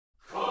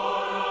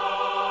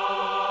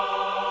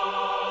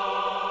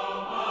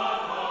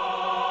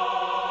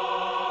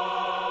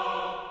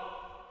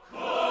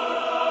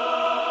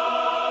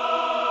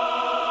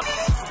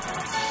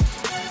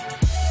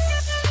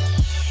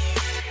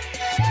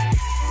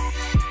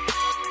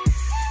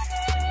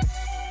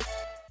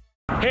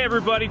Hey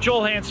everybody,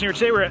 Joel Hansen here.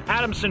 Today we're at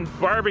Adamson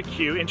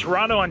BBQ in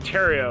Toronto,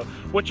 Ontario,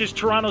 which is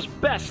Toronto's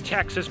best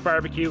Texas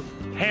barbecue,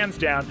 hands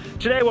down.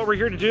 Today what we're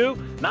here to do,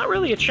 not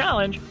really a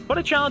challenge, but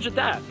a challenge at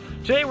that.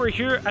 Today we're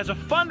here as a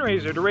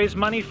fundraiser to raise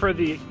money for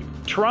the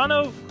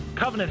Toronto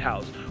Covenant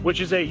House,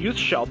 which is a youth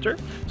shelter.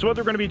 So what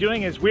we're going to be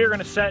doing is we're going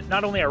to set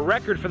not only a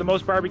record for the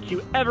most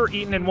barbecue ever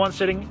eaten in one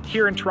sitting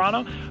here in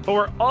Toronto, but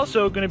we're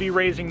also going to be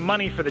raising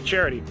money for the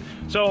charity.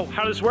 So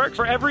how this works,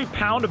 for every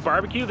pound of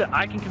barbecue that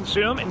I can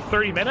consume in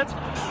 30 minutes,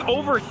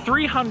 over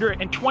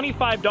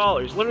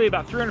 $325, literally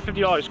about $350 is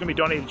going to be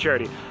donated to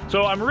charity.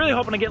 So I'm really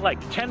hoping to get like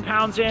 10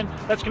 pounds in.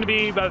 That's going to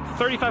be about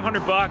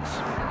 3,500 bucks,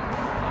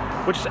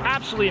 which is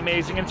absolutely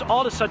amazing. And it's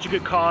all to such a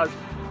good cause.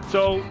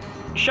 So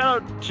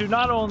shout out to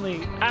not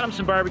only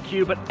Adamson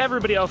BBQ, but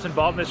everybody else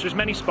involved in this. There's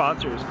many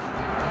sponsors.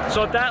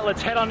 So with that,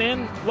 let's head on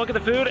in, look at the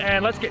food,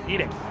 and let's get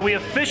eating. We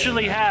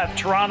officially have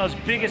Toronto's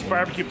biggest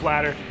barbecue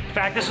platter. In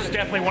fact, this is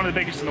definitely one of the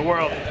biggest in the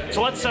world.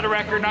 So let's set a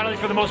record not only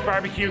for the most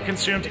barbecue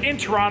consumed in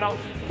Toronto,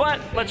 but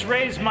let's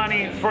raise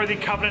money for the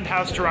Covenant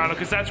House Toronto,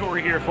 because that's what we're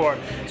here for.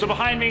 So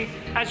behind me,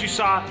 as you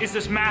saw, is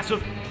this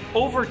massive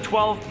over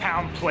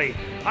 12-pound plate.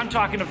 I'm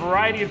talking a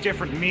variety of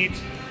different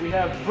meats. We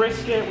have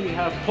brisket, we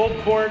have pulled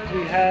pork,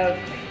 we have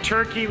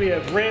turkey, we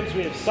have ribs,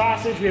 we have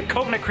sausage, we have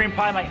coconut cream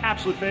pie, my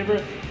absolute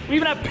favorite. We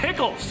even have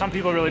pickles. Some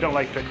people really don't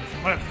like pickles.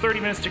 I'm gonna have 30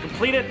 minutes to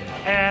complete it,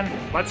 and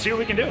let's see what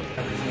we can do. All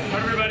right,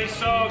 everybody,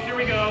 so here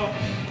we go.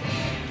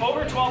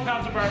 Over 12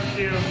 pounds of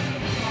barbecue.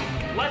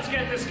 Let's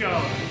get this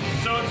going.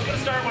 So it's gonna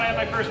start when I have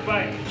my first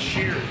bite.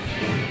 Cheers.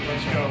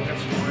 Let's go, got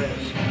some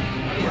ribs.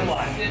 We're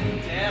live.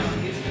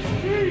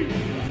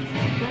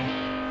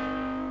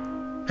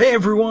 Hey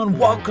everyone,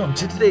 welcome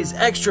to today's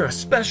extra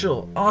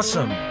special,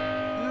 awesome,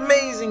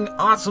 amazing,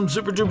 awesome,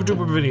 super duper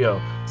duper video.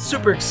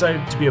 Super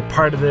excited to be a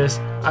part of this.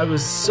 I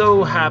was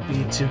so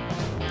happy to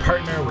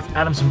partner with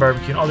Adamson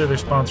BBQ and all the other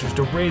sponsors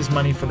to raise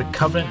money for the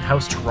Covenant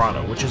House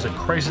Toronto, which is a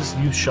crisis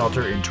youth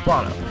shelter in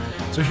Toronto.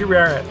 So here we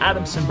are at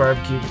Adamson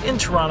BBQ in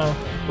Toronto,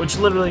 which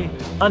literally,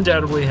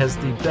 undoubtedly has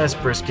the best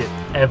brisket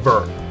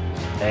ever.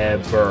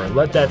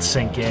 Let that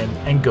sink in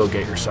and go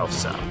get yourself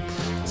some.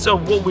 So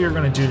what we are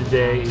going to do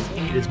today is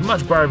eat as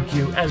much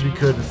barbecue as we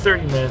could in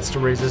 30 minutes to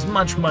raise as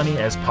much money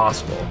as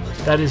possible.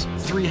 That is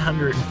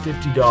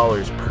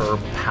 $350 per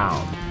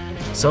pound.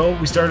 So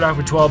we started off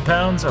with 12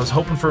 pounds. I was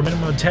hoping for a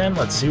minimum of 10.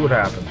 Let's see what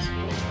happens.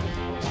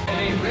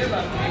 A rib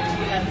update.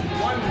 We have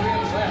one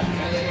rib left.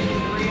 And then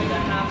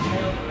 3.5 pounds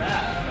of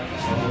that.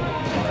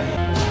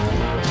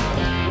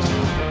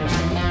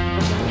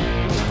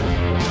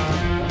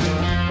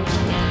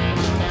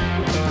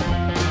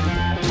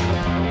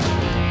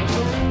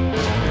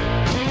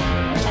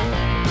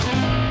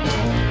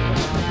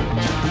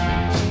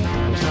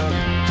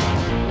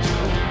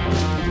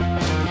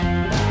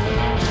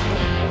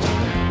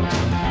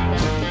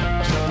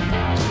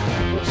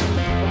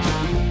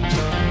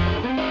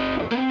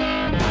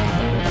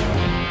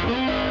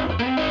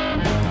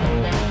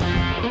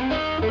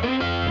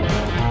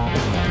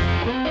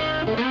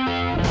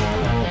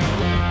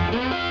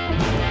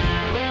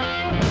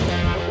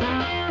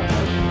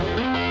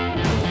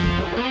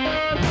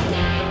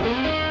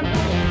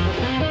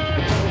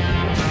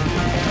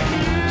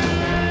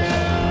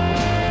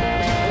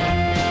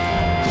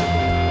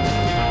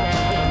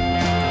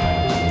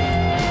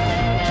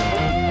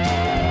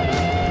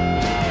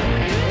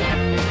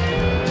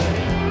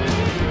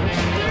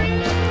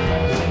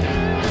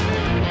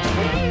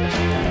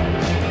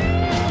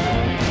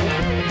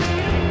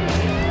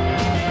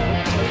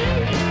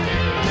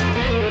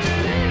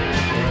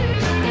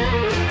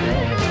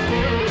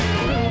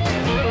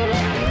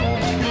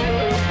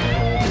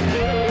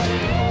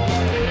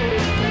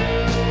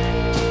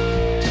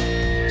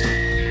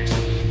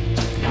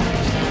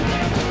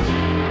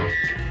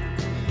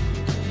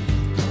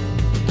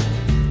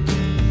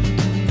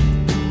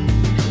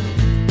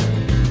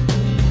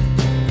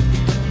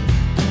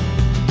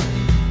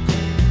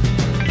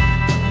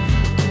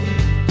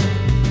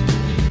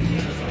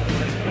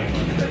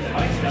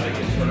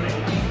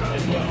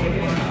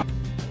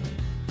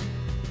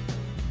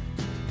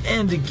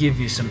 And to give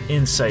you some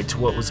insight to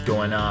what was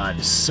going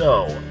on,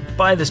 so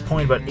by this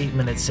point, about 8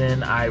 minutes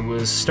in, I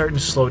was starting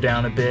to slow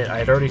down a bit. I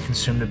had already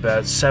consumed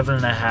about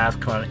 7.5,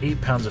 coming on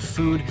 8 pounds of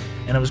food,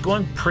 and I was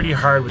going pretty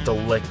hard with the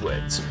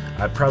liquids.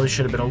 I probably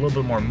should have been a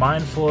little bit more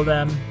mindful of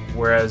them,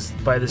 whereas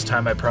by this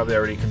time I probably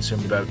already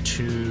consumed about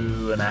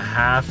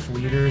 2.5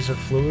 liters of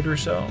fluid or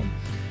so.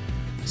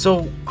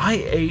 So I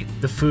ate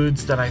the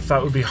foods that I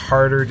thought would be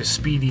harder to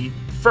speed eat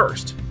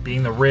first,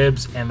 being the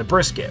ribs and the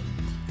brisket.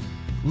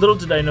 Little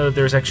did I know that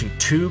there's actually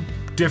two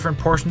different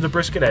portions of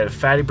brisket. I had a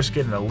fatty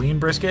brisket and a lean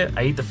brisket.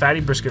 I ate the fatty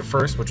brisket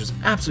first, which was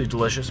absolutely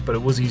delicious, but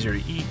it was easier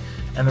to eat.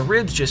 And the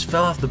ribs just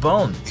fell off the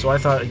bone. So I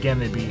thought, again,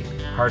 they'd be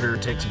harder to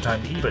take some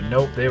time to eat, but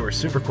nope, they were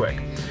super quick.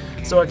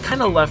 So I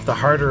kind of left the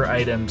harder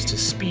items to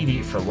speed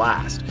eat for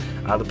last.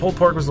 The pulled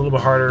pork was a little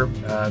bit harder,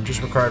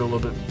 just required a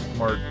little bit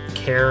more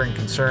care and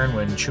concern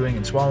when chewing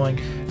and swallowing.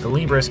 The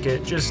lean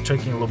brisket just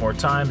taking a little more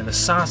time, and the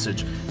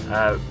sausage,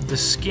 the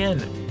skin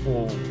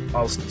well,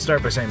 I'll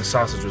start by saying the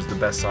sausage was the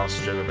best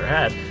sausage I've ever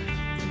had.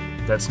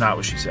 That's not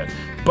what she said.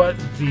 But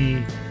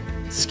the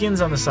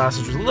skins on the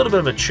sausage was a little bit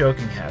of a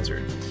choking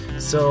hazard.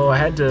 So I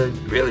had to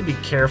really be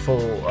careful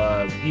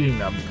eating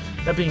them.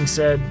 That being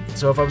said,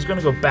 so if I was going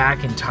to go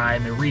back in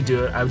time and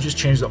redo it, I would just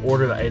change the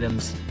order of the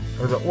items,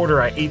 or the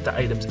order I ate the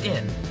items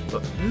in.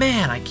 But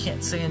man, I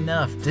can't say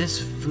enough. This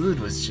food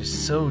was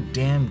just so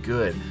damn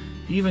good.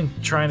 Even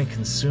trying to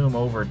consume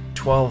over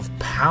 12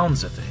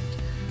 pounds of it.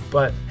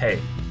 But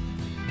hey,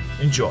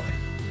 enjoy.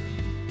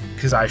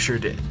 Because I sure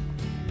did.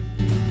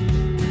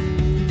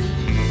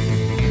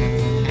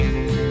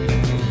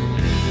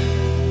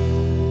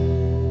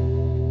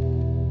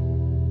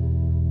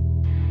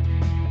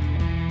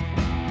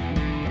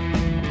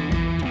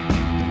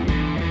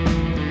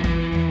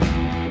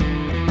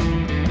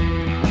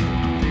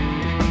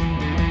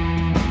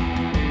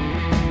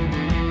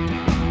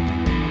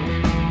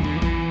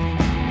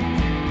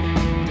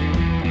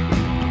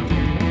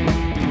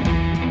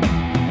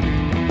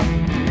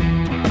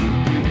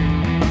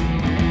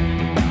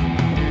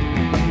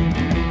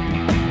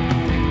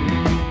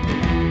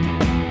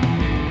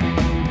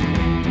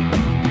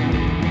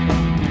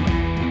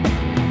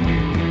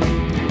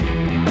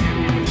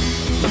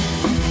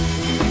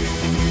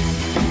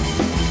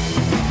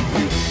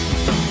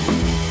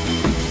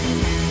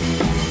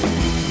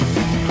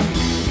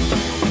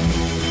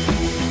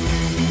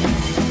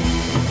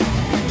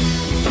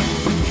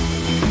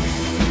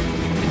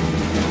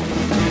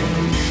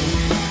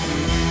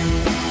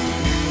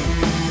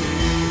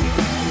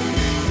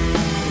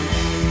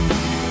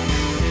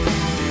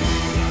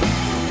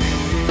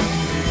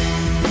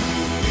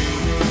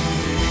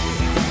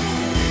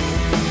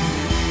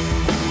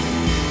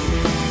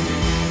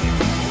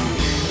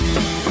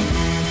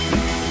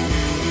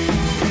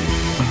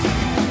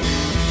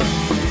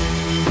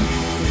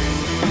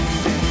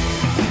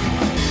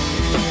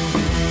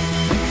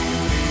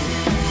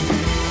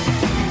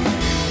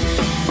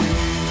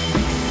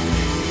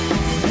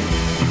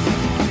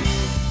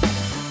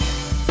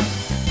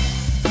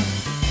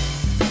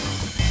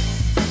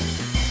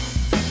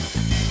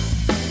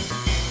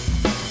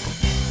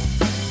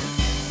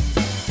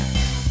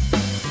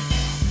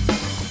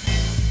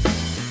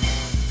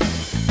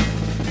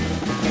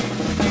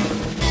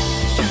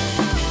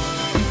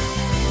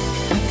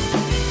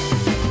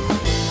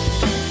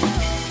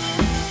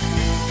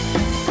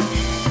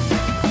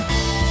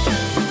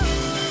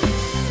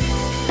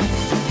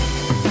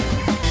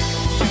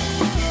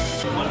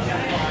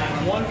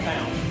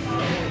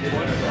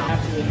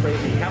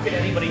 Crazy. How could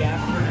anybody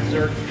ask for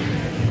dessert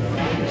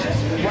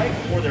just right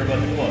before they're about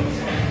to close?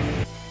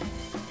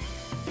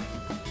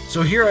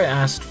 So here I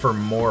asked for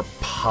more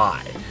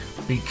pie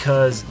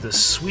because the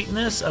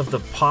sweetness of the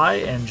pie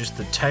and just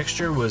the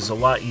texture was a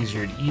lot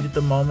easier to eat at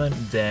the moment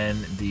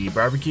than the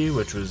barbecue,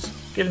 which was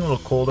getting a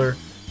little colder,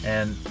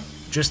 and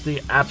just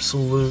the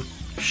absolute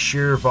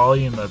sheer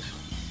volume of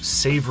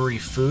savory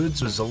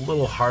foods was a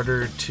little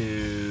harder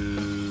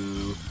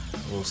to,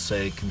 we'll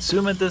say,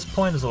 consume at this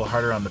point. It was a little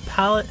harder on the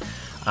palate.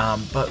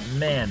 But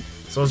man,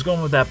 so I was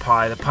going with that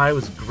pie. The pie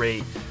was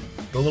great.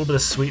 The little bit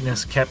of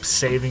sweetness kept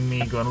saving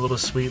me, going a little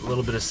sweet, a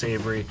little bit of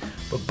savory.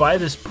 But by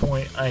this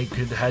point, I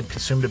had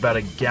consumed about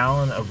a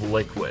gallon of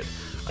liquid.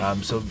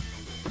 So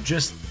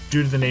just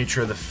due to the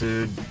nature of the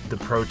food, the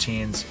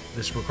proteins,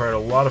 this required a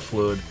lot of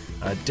fluid.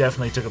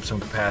 Definitely took up some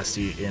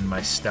capacity in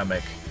my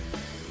stomach.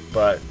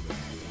 But,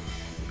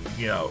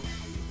 you know,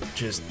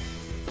 just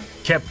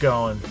kept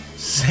going,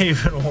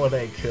 saving what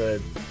I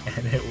could,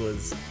 and it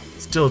was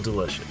still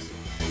delicious.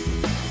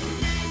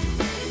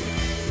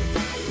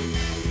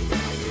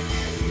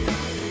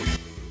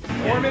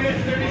 4 minutes,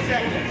 30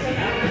 seconds.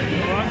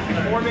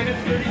 4 minutes,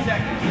 30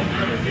 seconds.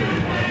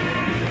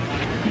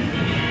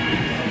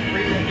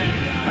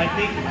 I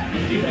think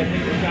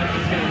this guy's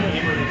just going to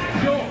hammer this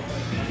time. Go!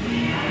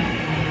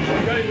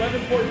 We got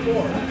 11.4.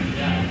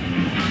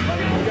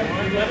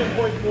 We got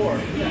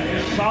 11.4.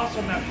 There's sauce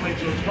on that plate,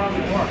 so it's probably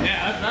more.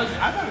 Yeah, I thought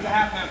it was a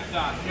half-pound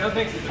sauce. The other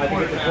thing's it's a I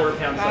think it's a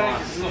quarter-pound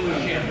sauce.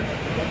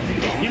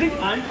 You think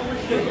I'm full of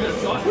shit with this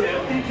sauce? I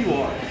don't think you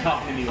are.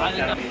 Talk to me like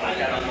that.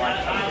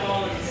 I'm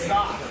all in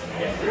sauce.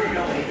 You're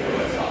not making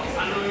good sauce.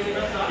 I don't really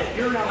know sauce.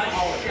 You're not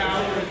all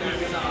shower in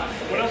that sauce.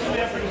 What else do we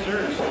have for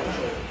desserts?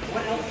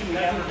 What else do we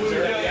have for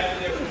dessert?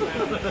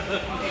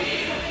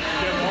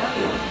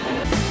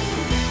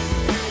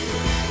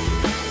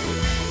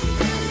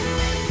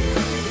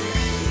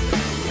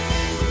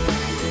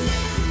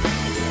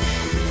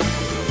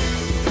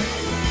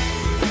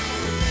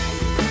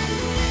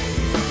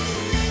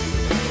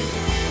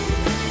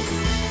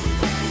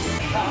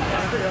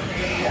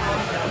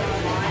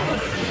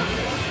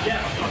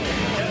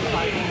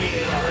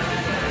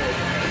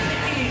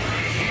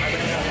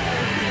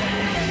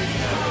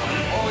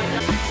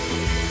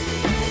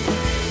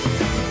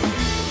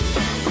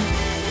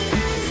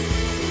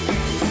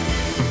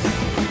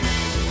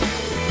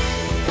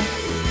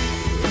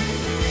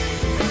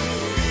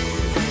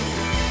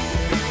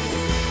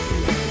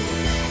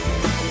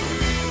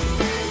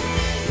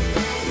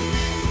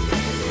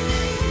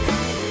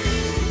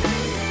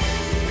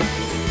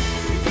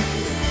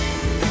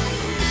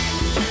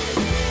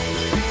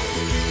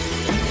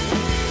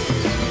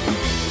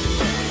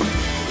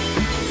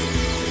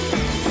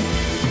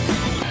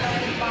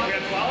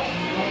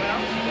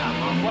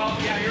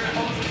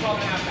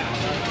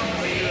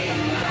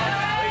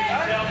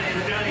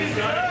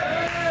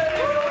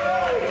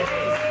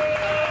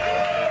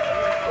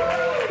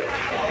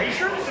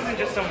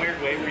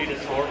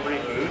 this for free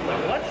food?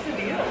 Like, what's the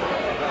deal?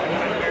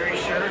 I'm very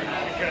sure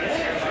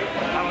because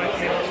how I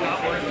feel is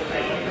not worth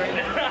free food right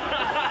now.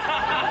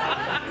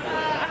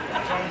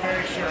 So I'm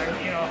very sure.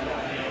 You know,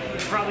 you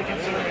probably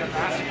consider me a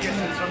masochist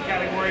in some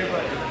category,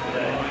 but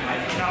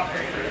not for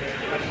free.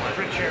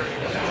 For charity.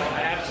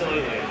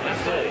 Absolutely.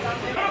 Absolutely.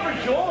 Come on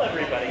for Joel,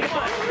 everybody. Come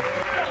on.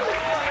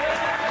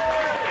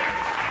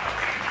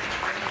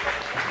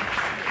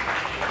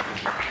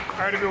 All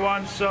right,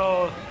 everyone,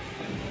 so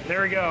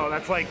there we go.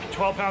 That's like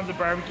 12 pounds of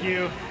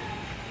barbecue.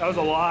 That was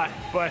a lot,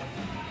 but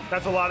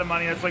that's a lot of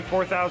money. That's like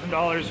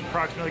 $4,000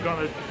 approximately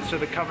going to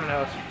the Covenant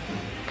House.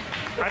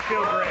 I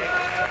feel great.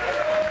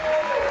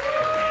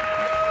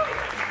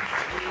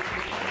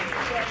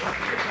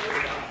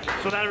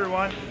 So that,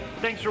 everyone,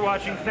 thanks for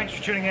watching. Thanks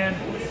for tuning in.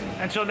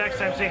 Until next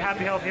time, say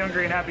happy, healthy,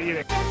 hungry, and happy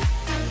eating.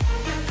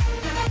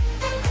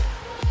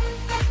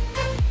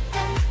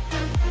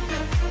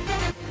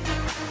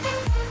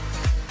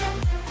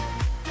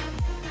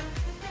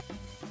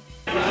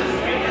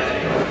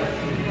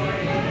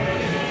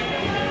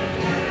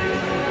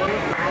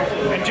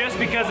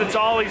 Because it's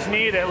always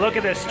needed. Look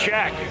at this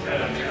check.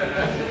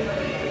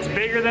 It's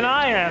bigger than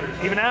I am,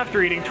 even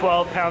after eating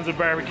 12 pounds of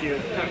barbecue.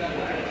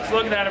 So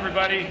look at that,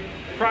 everybody.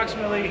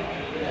 Approximately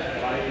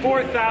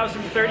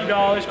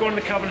 $4,030 going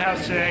to the Covenant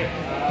House today.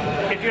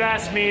 If you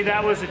ask me,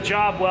 that was a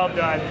job well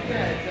done.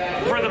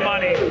 For the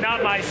money,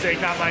 not my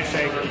sake, not my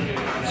sake.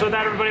 So with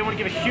that, everybody, I want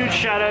to give a huge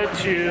shout out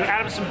to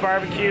Adamson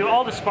BBQ,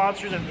 all the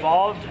sponsors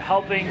involved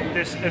helping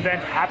this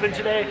event happen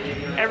today.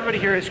 Everybody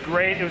here is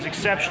great. It was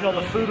exceptional.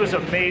 The food was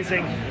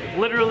amazing.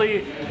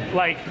 Literally,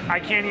 like, I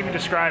can't even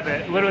describe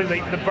it. Literally,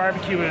 the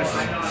barbecue is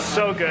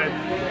so good.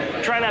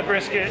 Try that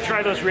brisket,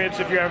 try those ribs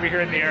if you're ever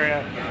here in the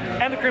area.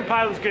 And the cream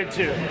pie was good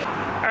too.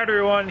 All right,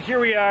 everyone, here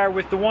we are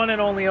with the one and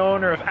only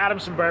owner of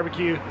Adamson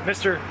BBQ,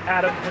 Mr.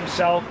 Adam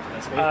himself.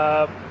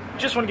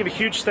 Just want to give a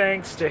huge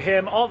thanks to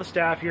him, all the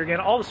staff here again,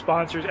 all the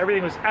sponsors.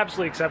 Everything was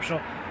absolutely exceptional.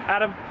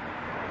 Adam,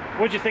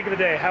 what did you think of the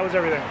day? How was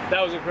everything?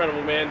 That was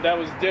incredible, man. That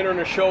was dinner and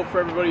a show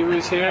for everybody who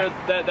was here.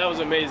 That was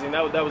amazing.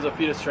 That was a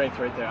feat of strength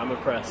right there. I'm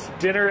impressed.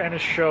 Dinner and a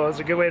show is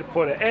a good way to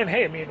put it. And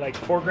hey, I mean, like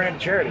 $4,000 to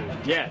charity.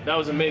 Yeah, that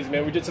was amazing,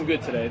 man. We did some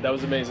good today. That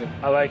was amazing.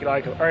 I like it. I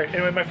like it. All right.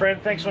 Anyway, my friend,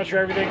 thanks so much for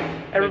everything.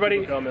 Everybody,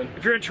 Thank you for coming.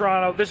 If you're in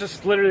Toronto, this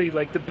is literally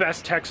like the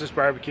best Texas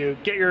barbecue.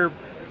 Get your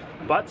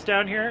butts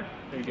down here.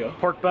 There you go.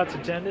 Pork butts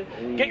intended.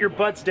 Get your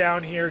butts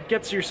down here.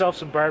 Get yourself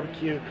some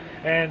barbecue.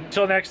 And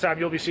until next time,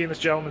 you'll be seeing this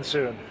gentleman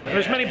soon.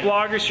 There's many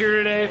bloggers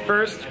here today.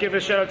 First, give a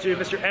shout out to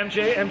Mr.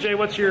 MJ. MJ,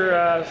 what's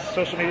your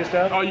social media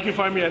stuff? Oh, you can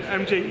find me at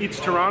MJ Eats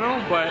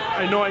Toronto, but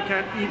I know I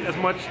can't eat as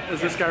much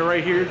as this guy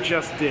right here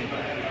just did.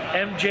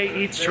 MJ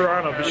Eats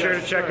Toronto. Be sure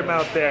to check him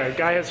out there.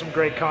 Guy has some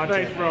great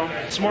content. Thanks, bro.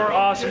 Some more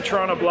awesome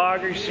Toronto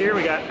bloggers here.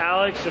 We got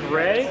Alex and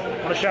Ray.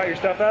 Want to shout your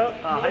stuff out?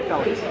 Hype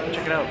Belly.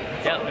 Check it out.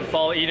 Yeah, and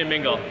follow Eat and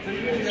Mingle.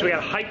 So we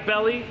got Hype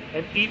Belly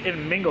and Eat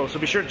and Mingle. So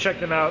be sure to check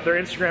them out. Their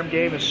Instagram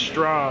game is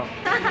strong.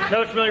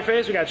 Another familiar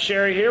face. We got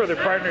Sherry here with her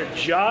partner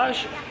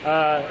Josh.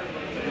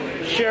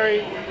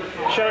 Sherry,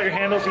 shout out your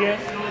handles again.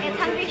 It's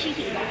Hungry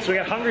Sheepy. So we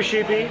got Hungry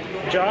Sheepy,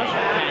 Josh.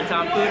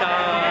 Canton Food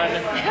on.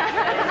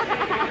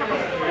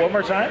 One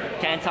more time.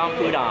 Canton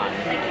Food on.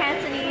 Like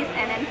Cantonese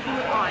and then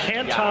food on.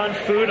 Canton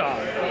Food On.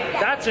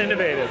 That's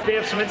innovative. They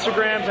have some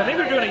Instagrams. I think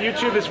they're doing a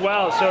YouTube as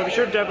well, so be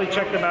sure to definitely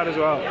check them out as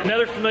well.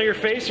 Another familiar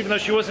face, even though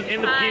she wasn't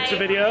in the pizza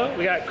video,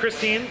 we got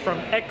Christine from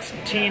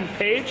X-Teen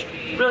Page.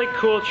 Really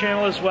cool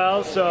channel as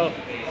well, so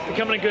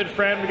becoming a good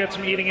friend. We got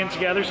some eating in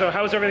together. So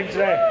how was everything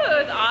today? Ooh,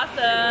 it was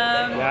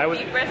awesome. Yeah,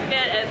 Beef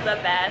brisket is the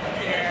best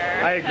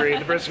here. I agree.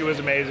 The brisket was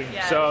amazing.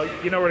 Yes. So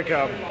you know where to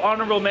come.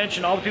 Honorable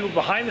mention, all the people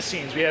behind the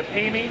scenes. We have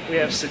Amy, we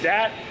have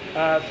Sadat,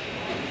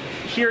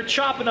 here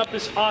chopping up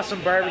this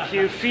awesome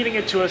barbecue, feeding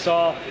it to us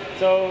all.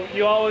 So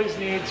you always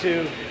need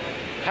to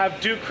have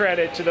due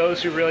credit to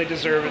those who really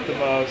deserve it the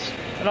most.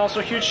 And also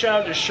a huge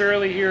shout out to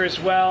Shirley here as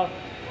well.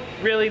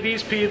 Really,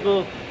 these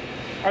people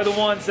are the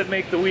ones that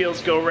make the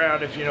wheels go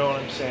round, if you know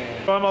what I'm saying.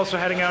 So I'm also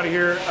heading out of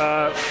here.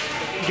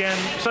 Again,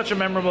 such a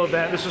memorable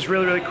event. This was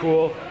really, really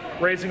cool.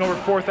 Raising over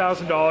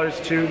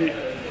 $4,000 to the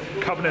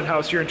Covenant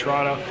House here in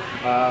Toronto.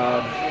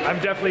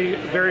 I'm definitely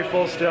very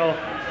full still.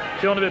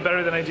 Feeling a bit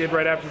better than I did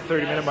right after the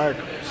 30-minute mark.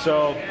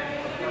 So,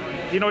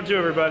 you know what to do,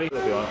 everybody.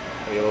 If you want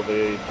a little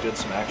bit, did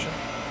some action.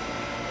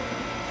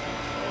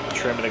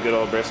 Trimming a good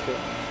old brisket.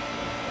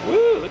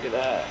 Woo, look at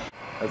that.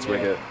 That's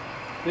wicked.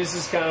 This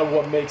is kind of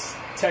what makes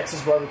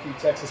Texas barbecue,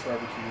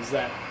 is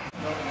that.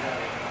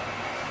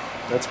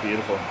 That's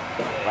beautiful.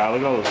 Wow,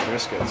 look at all those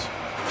briskets.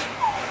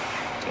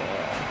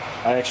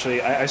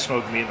 Yeah. I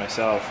smoke meat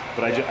myself,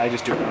 but I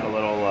just do it on a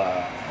little,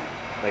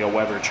 like a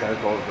Weber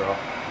charcoal grill.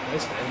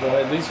 Nice, man. But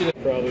at least you did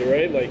probably,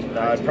 right? Like, No,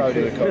 I'd probably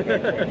do the coke.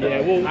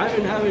 yeah, well, I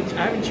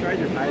haven't tried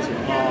your pies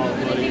yet.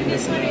 I think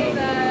this one is